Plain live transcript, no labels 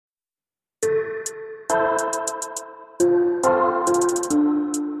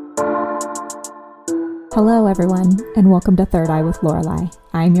Hello everyone, and welcome to Third Eye with Lorelei.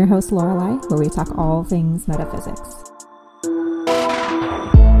 I'm your host Lorelei, where we talk all things metaphysics.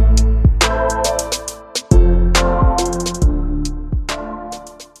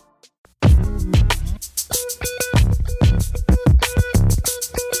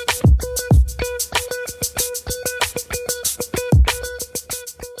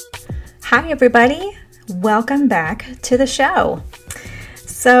 Hi everybody, welcome back to the show.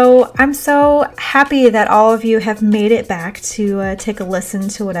 So I'm so happy that all of you have made it back to take a listen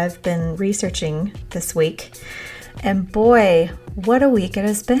to what I've been researching this week. And boy, what a week it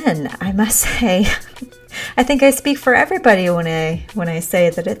has been, I must say. I think I speak for everybody when I say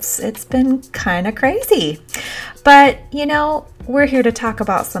that it's been kind of crazy. But, you know, we're here to talk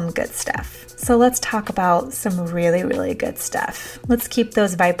about some good stuff. So let's talk about some really, really good stuff. Let's keep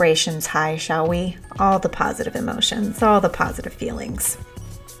those vibrations high, shall we? All the positive emotions, all the positive feelings.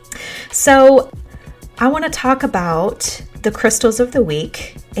 So I want to talk about the crystals of the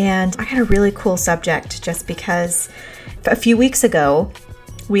week, and I had a really cool subject just because a few weeks ago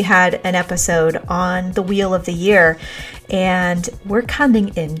we had an episode on the Wheel of the Year, and we're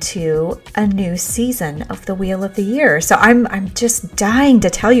coming into a new season of the Wheel of the Year. So I'm just dying to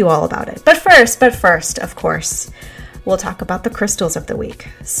tell you all about it. But first, of course, we'll talk about the crystals of the week.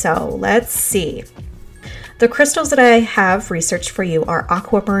 So let's see. The crystals that I have researched for you are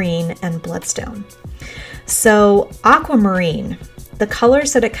Aquamarine and Bloodstone. So Aquamarine, the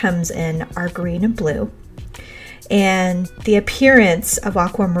colors that it comes in are green and blue. And the appearance of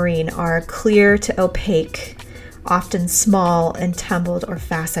Aquamarine are clear to opaque, often small and tumbled or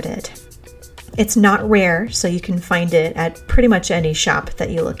faceted. It's not rare, so you can find it at pretty much any shop that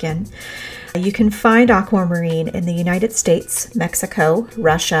you look in. You can find Aquamarine in the United States, Mexico,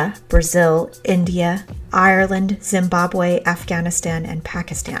 Russia, Brazil, India, Ireland, Zimbabwe, Afghanistan, and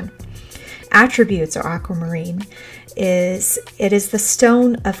Pakistan. Attributes of Aquamarine is it is the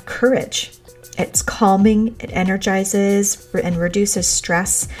stone of courage. It's calming, it energizes and reduces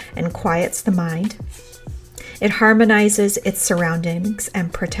stress and quiets the mind. It harmonizes its surroundings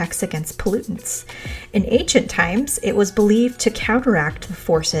and protects against pollutants. In ancient times, it was believed to counteract the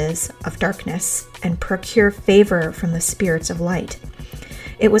forces of darkness and procure favor from the spirits of light.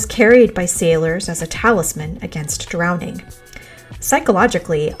 It was carried by sailors as a talisman against drowning.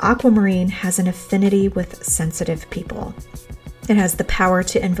 Psychologically, Aquamarine has an affinity with sensitive people. It has the power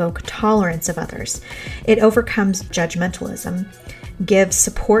to invoke tolerance of others. It overcomes judgmentalism, gives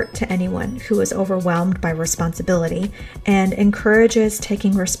support to anyone who is overwhelmed by responsibility, and encourages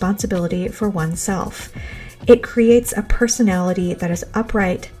taking responsibility for oneself. It creates a personality that is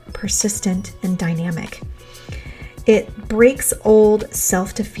upright, persistent, and dynamic. It breaks old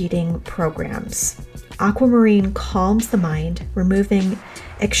self-defeating programs. Aquamarine calms the mind, removing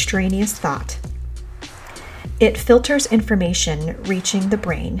extraneous thought. It filters information reaching the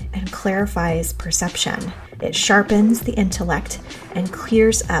brain and clarifies perception. It sharpens the intellect and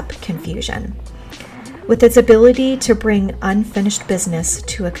clears up confusion. With its ability to bring unfinished business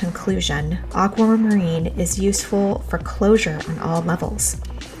to a conclusion, Aquamarine is useful for closure on all levels.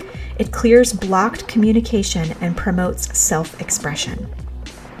 It clears blocked communication and promotes self-expression.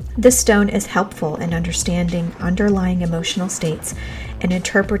 This stone is helpful in understanding underlying emotional states and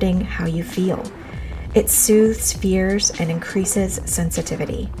interpreting how you feel. It soothes fears and increases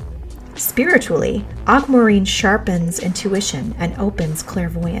sensitivity. Spiritually, Aquamarine sharpens intuition and opens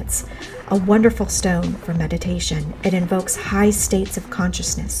clairvoyance. A wonderful stone for meditation, it invokes high states of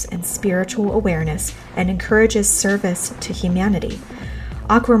consciousness and spiritual awareness and encourages service to humanity.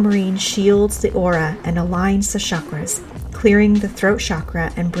 Aquamarine shields the aura and aligns the chakras, clearing the throat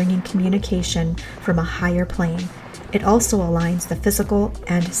chakra and bringing communication from a higher plane. It also aligns the physical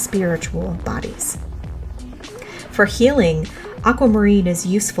and spiritual bodies. For healing, Aquamarine is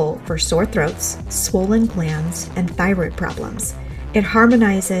useful for sore throats, swollen glands, and thyroid problems. It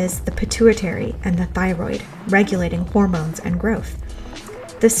harmonizes the pituitary and the thyroid, regulating hormones and growth.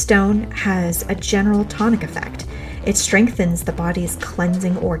 This stone has a general tonic effect. It strengthens the body's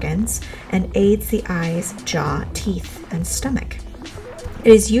cleansing organs and aids the eyes, jaw, teeth, and stomach.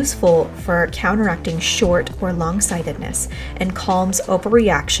 It is useful for counteracting short or long-sightedness and calms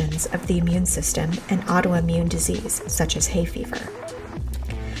overreactions of the immune system and autoimmune disease, such as hay fever.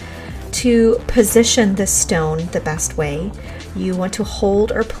 To position this stone the best way, you want to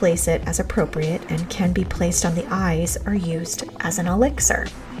hold or place it as appropriate and can be placed on the eyes or used as an elixir.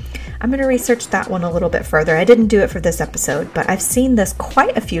 I'm going to research that one a little bit further. I didn't do it for this episode, but I've seen this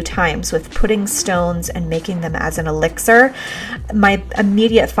quite a few times with putting stones and making them as an elixir. My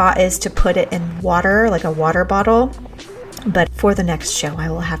immediate thought is to put it in water, like a water bottle, but for the next show,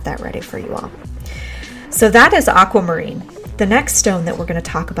 I will have that ready for you all. So that is aquamarine. The next stone that we're going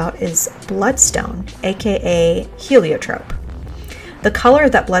to talk about is bloodstone, aka heliotrope. The color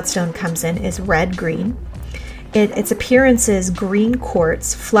that bloodstone comes in is red-green. Its appearance is green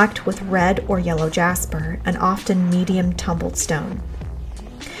quartz flecked with red or yellow jasper, an often medium tumbled stone.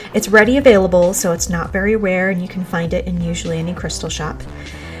 It's ready available, so it's not very rare, and you can find it in usually any crystal shop.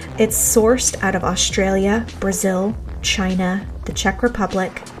 It's sourced out of Australia, Brazil, China, the Czech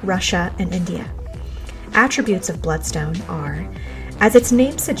Republic, Russia, and India. Attributes of bloodstone are, as its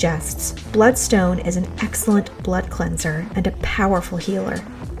name suggests, bloodstone is an excellent blood cleanser and a powerful healer.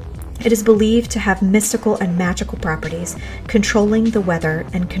 It is believed to have mystical and magical properties, controlling the weather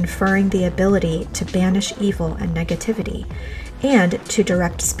and conferring the ability to banish evil and negativity, and to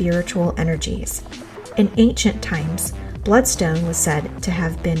direct spiritual energies. In ancient times, bloodstone was said to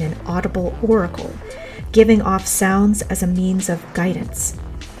have been an audible oracle, giving off sounds as a means of guidance.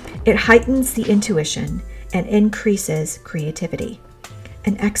 It heightens the intuition and increases creativity.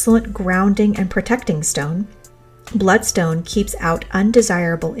 An excellent grounding and protecting stone, bloodstone keeps out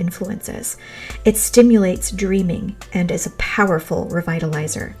undesirable influences. It stimulates dreaming and is a powerful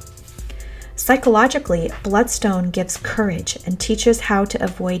revitalizer. Psychologically, bloodstone gives courage and teaches how to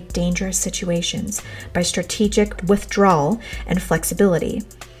avoid dangerous situations by strategic withdrawal and flexibility.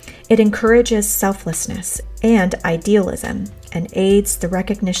 It encourages selflessness and idealism and aids the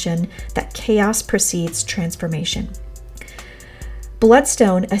recognition that chaos precedes transformation.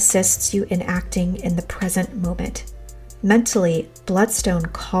 Bloodstone assists you in acting in the present moment. Mentally, bloodstone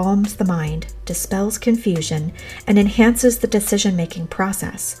calms the mind, dispels confusion, and enhances the decision-making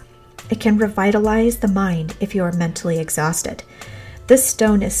process. It can revitalize the mind if you are mentally exhausted. This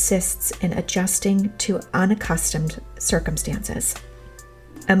stone assists in adjusting to unaccustomed circumstances.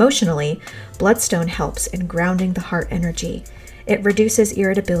 Emotionally, bloodstone helps in grounding the heart energy. It reduces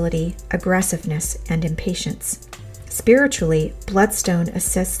irritability, aggressiveness, and impatience. Spiritually, bloodstone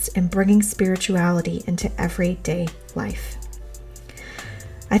assists in bringing spirituality into everyday life.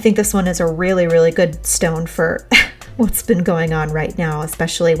 I think this one is a really, really good stone for what's been going on right now,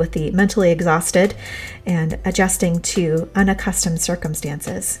 especially with the mentally exhausted and adjusting to unaccustomed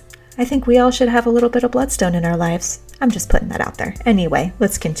circumstances. I think we all should have a little bit of bloodstone in our lives. I'm just putting that out there. Anyway,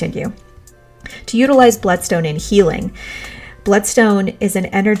 let's continue. To utilize bloodstone in healing, bloodstone is an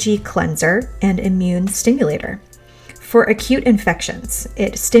energy cleanser and immune stimulator. For acute infections,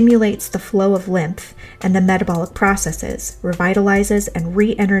 it stimulates the flow of lymph and the metabolic processes, revitalizes and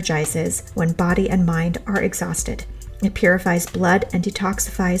re-energizes when body and mind are exhausted. It purifies blood and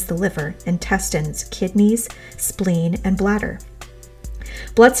detoxifies the liver, intestines, kidneys, spleen, and bladder.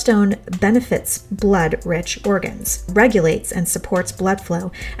 Bloodstone benefits blood-rich organs, regulates and supports blood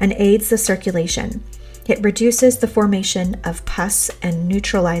flow, and aids the circulation. It reduces the formation of pus and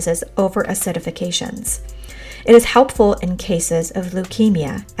neutralizes over-acidifications. It is helpful in cases of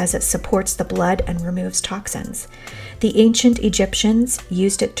leukemia as it supports the blood and removes toxins. The ancient Egyptians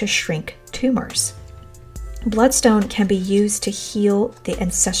used it to shrink tumors. Bloodstone can be used to heal the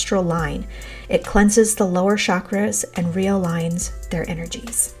ancestral line. It cleanses the lower chakras and realigns their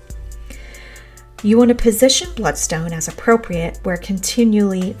energies. You want to position bloodstone as appropriate where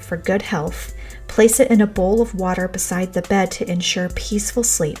continually for good health. Place it in a bowl of water beside the bed to ensure peaceful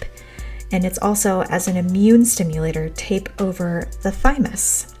sleep. And it's also, as an immune stimulator, tape over the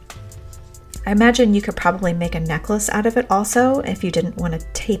thymus. I imagine you could probably make a necklace out of it also if you didn't want to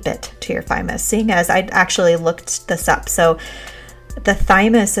tape it to your thymus, seeing as I actually looked this up. So the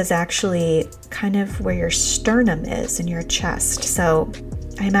thymus is actually kind of where your sternum is in your chest. So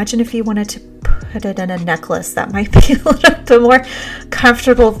I imagine if you wanted to put it in a necklace, that might be a little bit more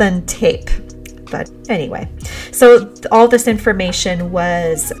comfortable than tape. But anyway, so all this information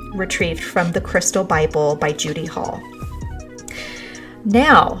was retrieved from the Crystal Bible by Judy Hall.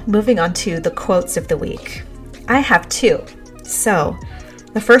 Now, moving on to the quotes of the week. I have two. So,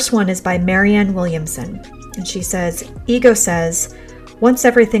 the first one is by Marianne Williamson, and she says, "Ego says, once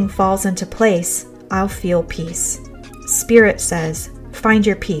everything falls into place, I'll feel peace. Spirit says, find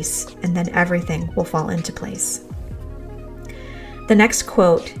your peace, and then everything will fall into place." The next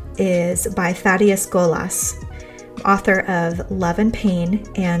quote is by Thaddeus Golas, author of Love and Pain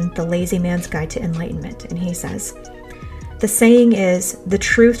and The Lazy Man's Guide to Enlightenment. And he says, "The saying is, the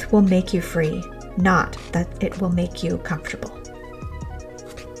truth will make you free, not that it will make you comfortable."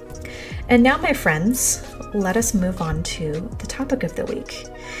 And now, my friends, let us move on to the topic of the week.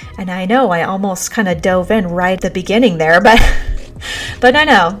 And I know I almost kind of dove in right at the beginning there, but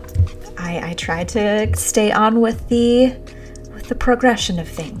no. I tried to stay on with the progression of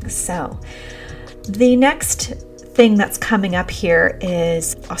things. So the next thing that's coming up here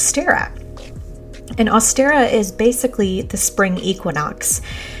is Ostara. And Ostara is basically the spring equinox.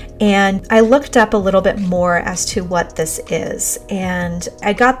 And I looked up a little bit more as to what this is. And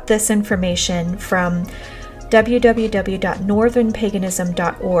I got this information from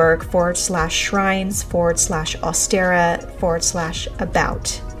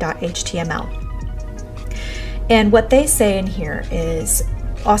www.northernpaganism.org/shrines/Ostara/about.html. And what they say in here is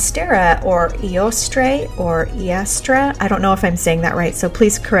Ostara, or Eostre, or Iastra, I don't know if I'm saying that right, so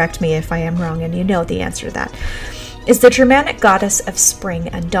please correct me if I am wrong and you know the answer to that, is the Germanic goddess of spring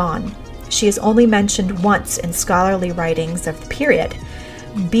and dawn. She is only mentioned once in scholarly writings of the period.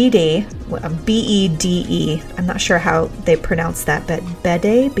 Bede, B-E-D-E, I'm not sure how they pronounce that, but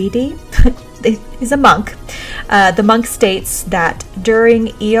Bede, he's a monk. The monk states that during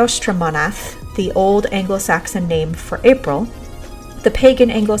Eostramonath, the old Anglo-Saxon name for April, the pagan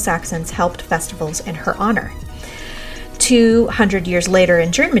Anglo-Saxons held festivals in her honor. 200 years later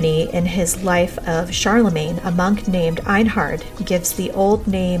in Germany, in his life of Charlemagne, a monk named Einhard gives the old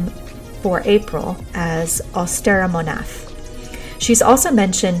name for April as Ostaramonath. She's also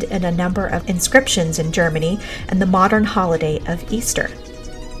mentioned in a number of inscriptions in Germany and the modern holiday of Easter.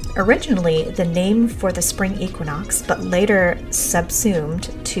 Originally the name for the spring equinox, but later subsumed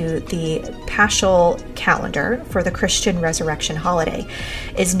to the Paschal calendar for the Christian resurrection holiday,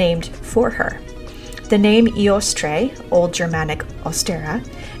 is named for her. The name Eostre, Old Germanic Ostara,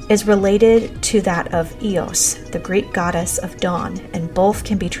 is related to that of Eos, the Greek goddess of dawn, and both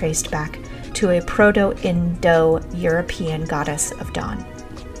can be traced back to a Proto-Indo-European goddess of dawn.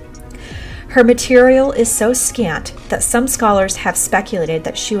 Her material is so scant that some scholars have speculated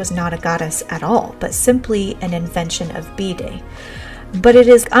that she was not a goddess at all, but simply an invention of Bede. But it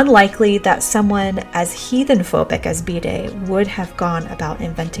is unlikely that someone as heathenphobic as Bede would have gone about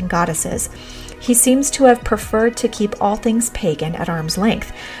inventing goddesses. He seems to have preferred to keep all things pagan at arm's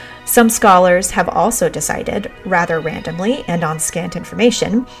length. Some scholars have also decided, rather randomly and on scant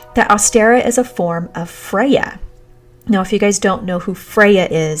information, that Ostara is a form of Freya. Now, if you guys don't know who Freya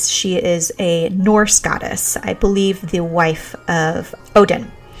is, she is a Norse goddess, I believe the wife of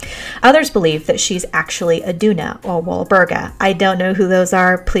Odin. Others believe that she's actually Iduna or Walburga. I don't know who those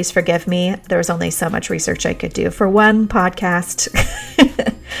are. Please forgive me. There's only so much research I could do for one podcast.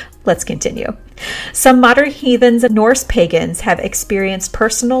 Let's continue. Some modern heathens and Norse pagans have experienced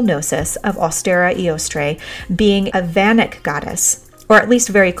personal gnosis of Ostara Eostre being a Vannic goddess, or at least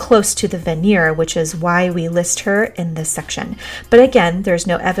very close to the Vanir, which is why we list her in this section. But again, there's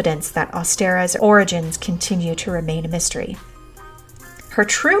no evidence that Ostara's origins continue to remain a mystery. Her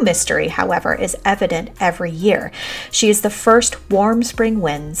true mystery, however, is evident every year. She is the first warm spring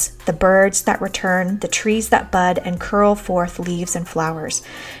winds, the birds that return, the trees that bud and curl forth leaves and flowers.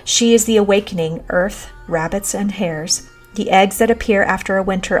 She is the awakening earth, rabbits and hares, the eggs that appear after a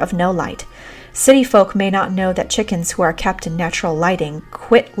winter of no light. City folk may not know that chickens who are kept in natural lighting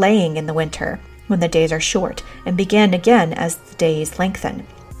quit laying in the winter when the days are short and begin again as the days lengthen.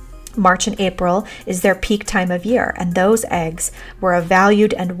 March and April is their peak time of year, and those eggs were a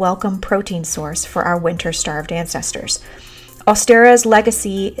valued and welcome protein source for our winter-starved ancestors. Ostara's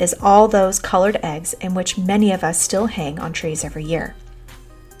legacy is all those colored eggs in which many of us still hang on trees every year.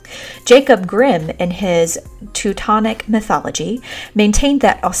 Jacob Grimm, in his Teutonic mythology, maintained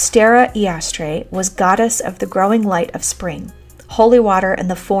that Ostara Eostre was goddess of the growing light of spring. Holy water in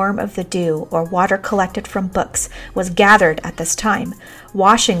the form of the dew, or water collected from books, was gathered at this time.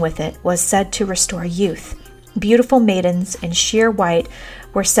 Washing with it was said to restore youth. Beautiful maidens in sheer white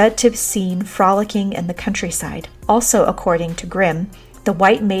were said to be seen frolicking in the countryside. Also, according to Grimm, the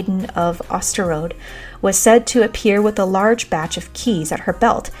White Maiden of Osterode was said to appear with a large batch of keys at her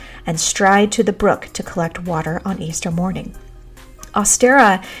belt and stride to the brook to collect water on Easter morning.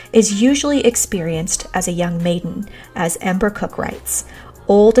 Ostara is usually experienced as a young maiden, as Ember Cook writes,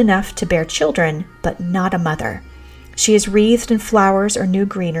 old enough to bear children, but not a mother. She is wreathed in flowers or new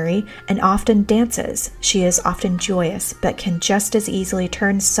greenery and often dances. She is often joyous, but can just as easily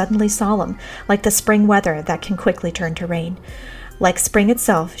turn suddenly solemn, like the spring weather that can quickly turn to rain. Like spring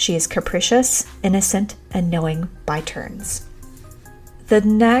itself, she is capricious, innocent, and knowing by turns. The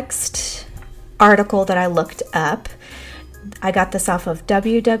next article that I looked up, I got this off of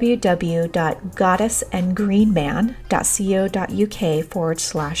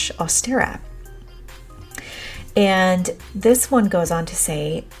www.goddessandgreenman.co.uk/Ostara. And this one goes on to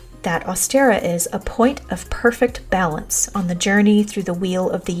say, that Ostara is a point of perfect balance on the journey through the wheel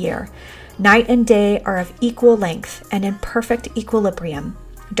of the year. Night and day are of equal length and in perfect equilibrium,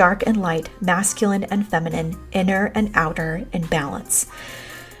 dark and light, masculine and feminine, inner and outer in balance.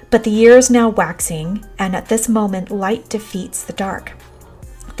 But the year is now waxing, and at this moment light defeats the dark.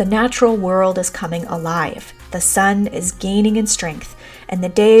 The natural world is coming alive. The sun is gaining in strength, and the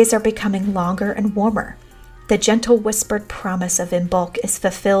days are becoming longer and warmer. The gentle whispered promise of Imbolc is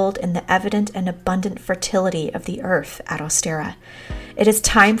fulfilled in the evident and abundant fertility of the earth at Ostara. It is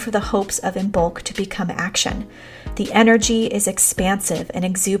time for the hopes of Imbolc to become action. The energy is expansive and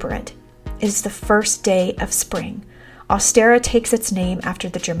exuberant. It is the first day of spring. Ostara takes its name after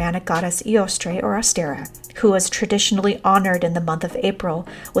the Germanic goddess Eostre or Ostara, who was traditionally honored in the month of April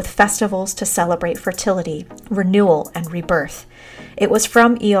with festivals to celebrate fertility, renewal, and rebirth. It was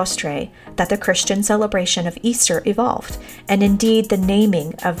from Eostre that the Christian celebration of Easter evolved, and indeed the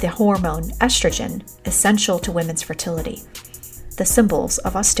naming of the hormone estrogen, essential to women's fertility. The symbols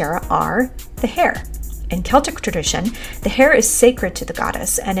of Ostara are the hare. In Celtic tradition, the hare is sacred to the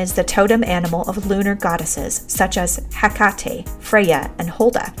goddess and is the totem animal of lunar goddesses such as Hecate, Freya, and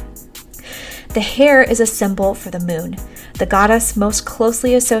Holda. The hare is a symbol for the moon. The goddess most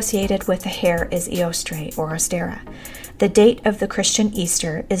closely associated with the hare is Eostre or Ostara. The date of the Christian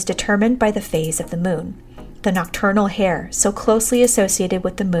Easter is determined by the phase of the moon. The nocturnal hare, so closely associated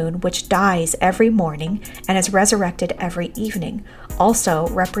with the moon, which dies every morning and is resurrected every evening, also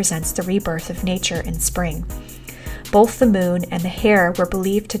represents the rebirth of nature in spring. Both the moon and the hare were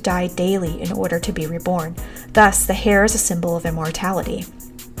believed to die daily in order to be reborn. Thus, the hare is a symbol of immortality.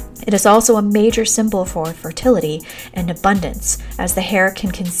 It is also a major symbol for fertility and abundance, as the hare can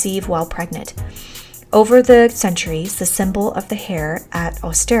conceive while pregnant. Over the centuries, the symbol of the hare at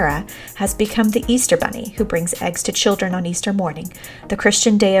Ostara has become the Easter bunny, who brings eggs to children on Easter morning, the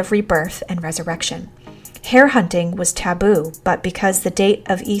Christian day of rebirth and resurrection. Hare hunting was taboo, but because the date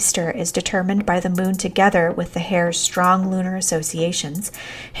of Easter is determined by the moon together with the hare's strong lunar associations,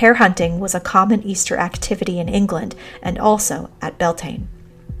 hare hunting was a common Easter activity in England and also at Beltane.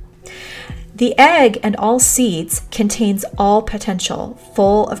 The egg and all seeds contains all potential,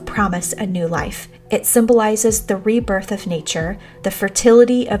 full of promise and new life. It symbolizes the rebirth of nature, the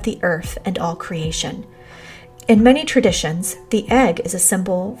fertility of the earth, and all creation. In many traditions, the egg is a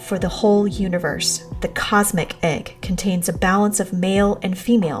symbol for the whole universe. The cosmic egg contains a balance of male and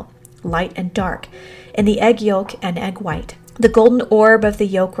female, light and dark, in the egg yolk and egg white. The golden orb of the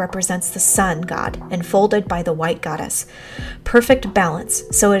yolk represents the sun god, enfolded by the white goddess. Perfect balance,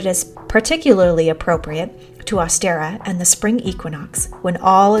 so it is particularly appropriate to Ostara and the spring equinox, when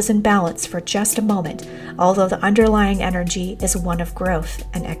all is in balance for just a moment, although the underlying energy is one of growth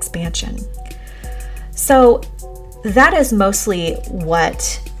and expansion. So that is mostly what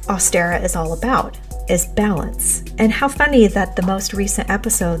Ostara is all about, is balance. And how funny that the most recent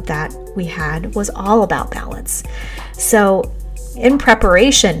episode that we had was all about balance. So in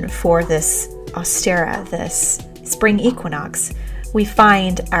preparation for this Ostara, this spring equinox, we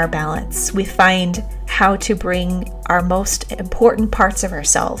find our balance. We find how to bring our most important parts of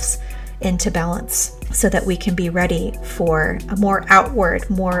ourselves into balance so that we can be ready for a more outward,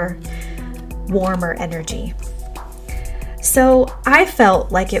 more warmer energy. So I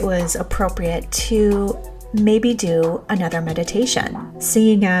felt like it was appropriate to maybe do another meditation,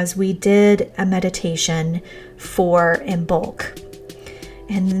 seeing as we did a meditation for Imbolc.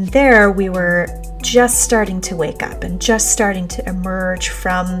 And there we were just starting to wake up and just starting to emerge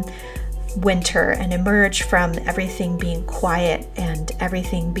from winter and emerge from everything being quiet and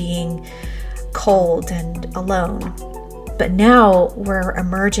everything being cold and alone. But now we're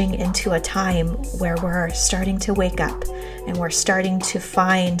emerging into a time where we're starting to wake up and we're starting to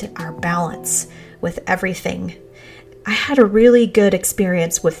find our balance with everything. I had a really good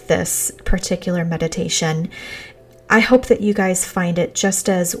experience with this particular meditation. I hope that you guys find it just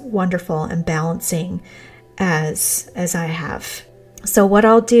as wonderful and balancing as I have. So what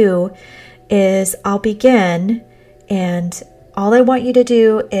I'll do is I'll begin, and all I want you to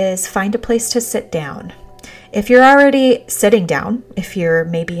do is find a place to sit down. If you're already sitting down, if you're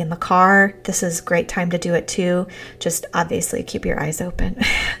maybe in the car, this is a great time to do it too. Just obviously keep your eyes open.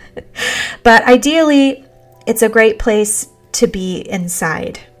 But ideally, it's a great place to be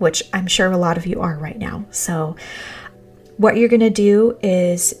inside, which I'm sure a lot of you are right now. So what you're going to do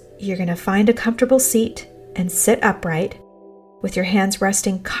is you're going to find a comfortable seat and sit upright with your hands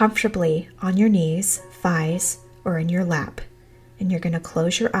resting comfortably on your knees, thighs, or in your lap. And you're going to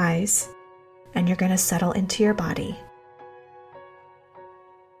close your eyes and you're going to settle into your body.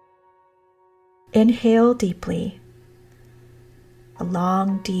 Inhale deeply. a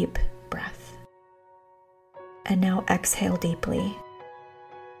long, deep breath. And now exhale deeply.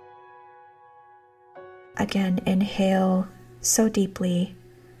 Again, inhale so deeply,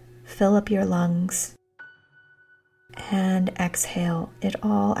 fill up your lungs, and exhale it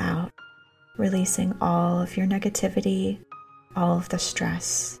all out, releasing all of your negativity, all of the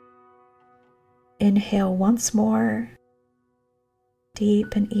stress. Inhale once more,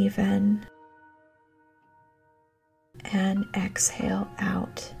 deep and even, and exhale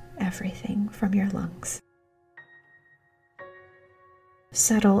out everything from your lungs.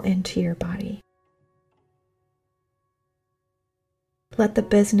 Settle into your body. Let the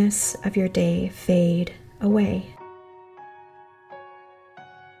business of your day fade away.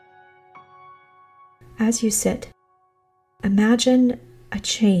 As you sit, imagine a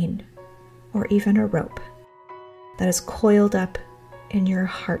chain or even a rope that is coiled up in your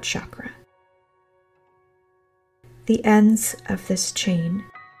heart chakra. The ends of this chain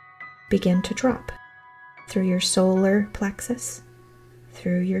begin to drop through your solar plexus,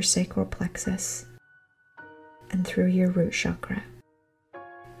 through your sacral plexus, and through your root chakra.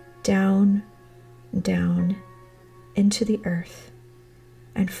 Down, down into the earth,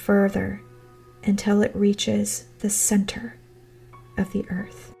 and further until it reaches the center of the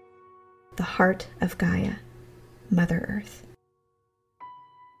earth, the heart of Gaia, Mother Earth.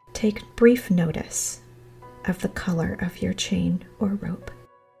 Take brief notice of the color of your chain or rope.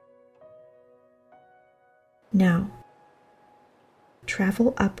 Now,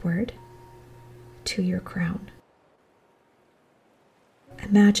 travel upward to your crown.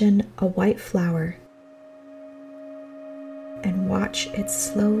 Imagine a white flower and watch it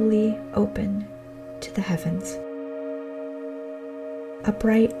slowly open to the heavens. A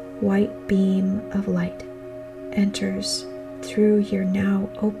bright white beam of light enters through your now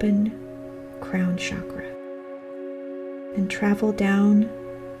open crown chakra and travel down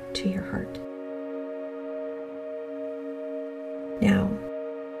to your heart. Now,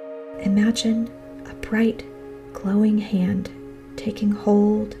 imagine a bright, glowing hand taking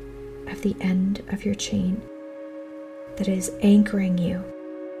hold of the end of your chain that is anchoring you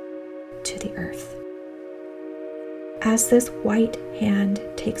to the earth. As this white hand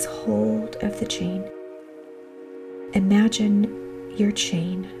takes hold of the chain, imagine your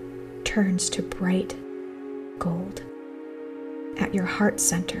chain turns to bright gold at your heart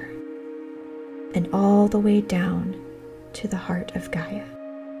center and all the way down to the heart of Gaia.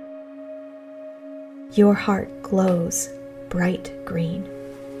 Your heart glows bright green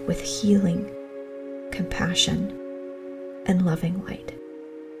with healing, compassion, and loving light.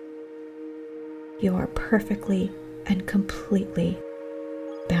 You are perfectly and completely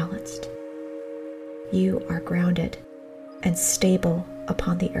balanced. You are grounded and stable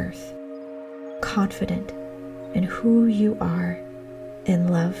upon the earth, confident in who you are in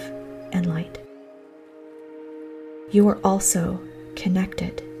love and light. You are also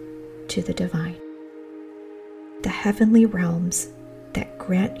connected to the divine, the heavenly realms that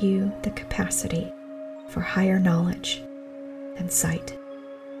grant you the capacity for higher knowledge and sight.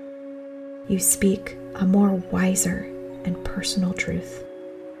 You speak a more wiser and personal truth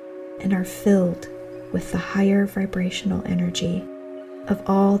and are filled with the higher vibrational energy of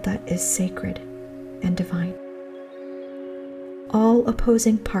all that is sacred and divine. All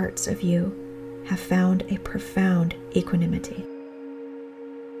opposing parts of you have found a profound equanimity.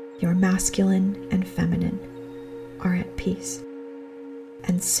 Your masculine and feminine are at peace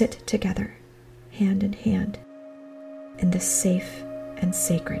and sit together, hand in hand, in this safe and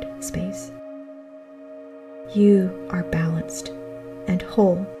sacred space. You are balanced and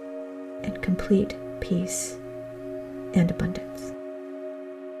whole in complete peace and abundance.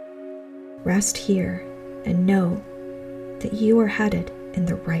 Rest here and know that you are headed in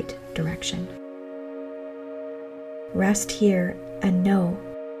the right direction. Rest here and know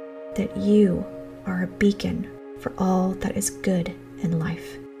that you are a beacon for all that is good in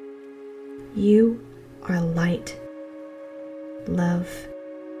life. You are light, love,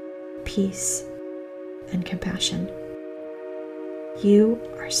 peace, and compassion. You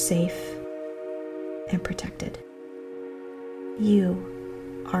are safe and protected.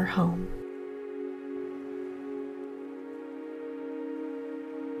 You are home.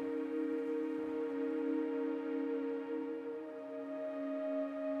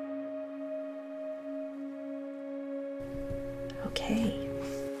 Okay.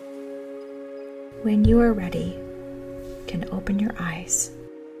 When you are ready, you can open your eyes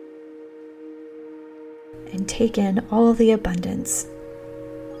and take in all the abundance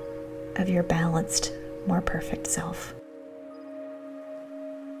of your balanced, more perfect self.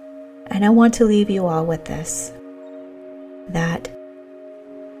 And I want to leave you all with this, that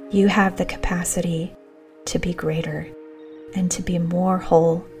you have the capacity to be greater and to be more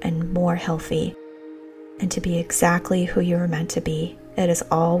whole and more healthy and to be exactly who you were meant to be. It is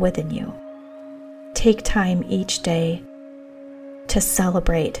all within you. Take time each day to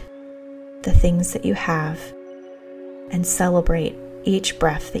celebrate the things that you have and celebrate each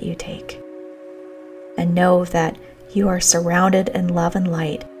breath that you take. And know that you are surrounded in love and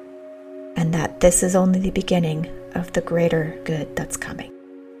light, and that this is only the beginning of the greater good that's coming.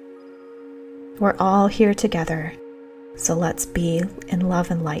 We're all here together, so let's be in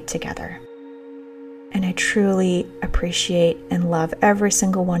love and light together. And I truly appreciate and love every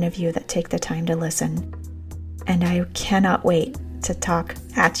single one of you that take the time to listen. And I cannot wait to talk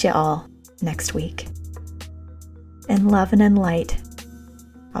at you all next week. In love and in light,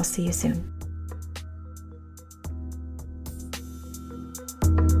 I'll see you soon.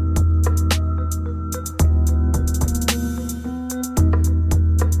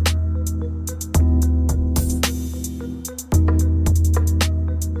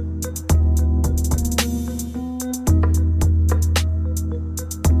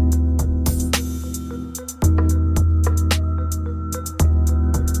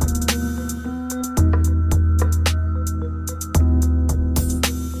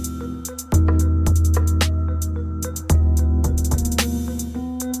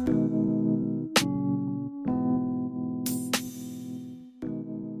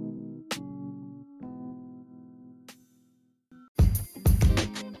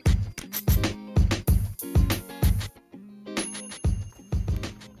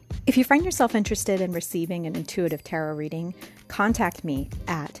 If you find yourself interested in receiving an intuitive tarot reading, contact me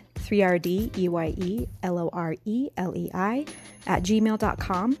at 3rdeyelorelei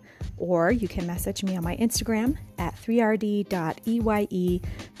 @gmail.com, or you can message me on my Instagram at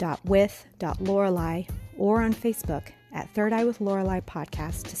 3rd.eye.with.lorelei, or on Facebook at Third Eye with Lorelei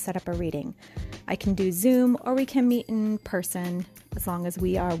Podcast to set up a reading. I can do Zoom or we can meet in person as long as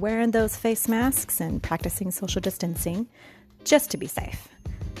we are wearing those face masks and practicing social distancing, just to be safe.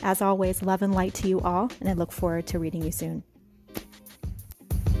 As always, love and light to you all, and I look forward to reading you soon.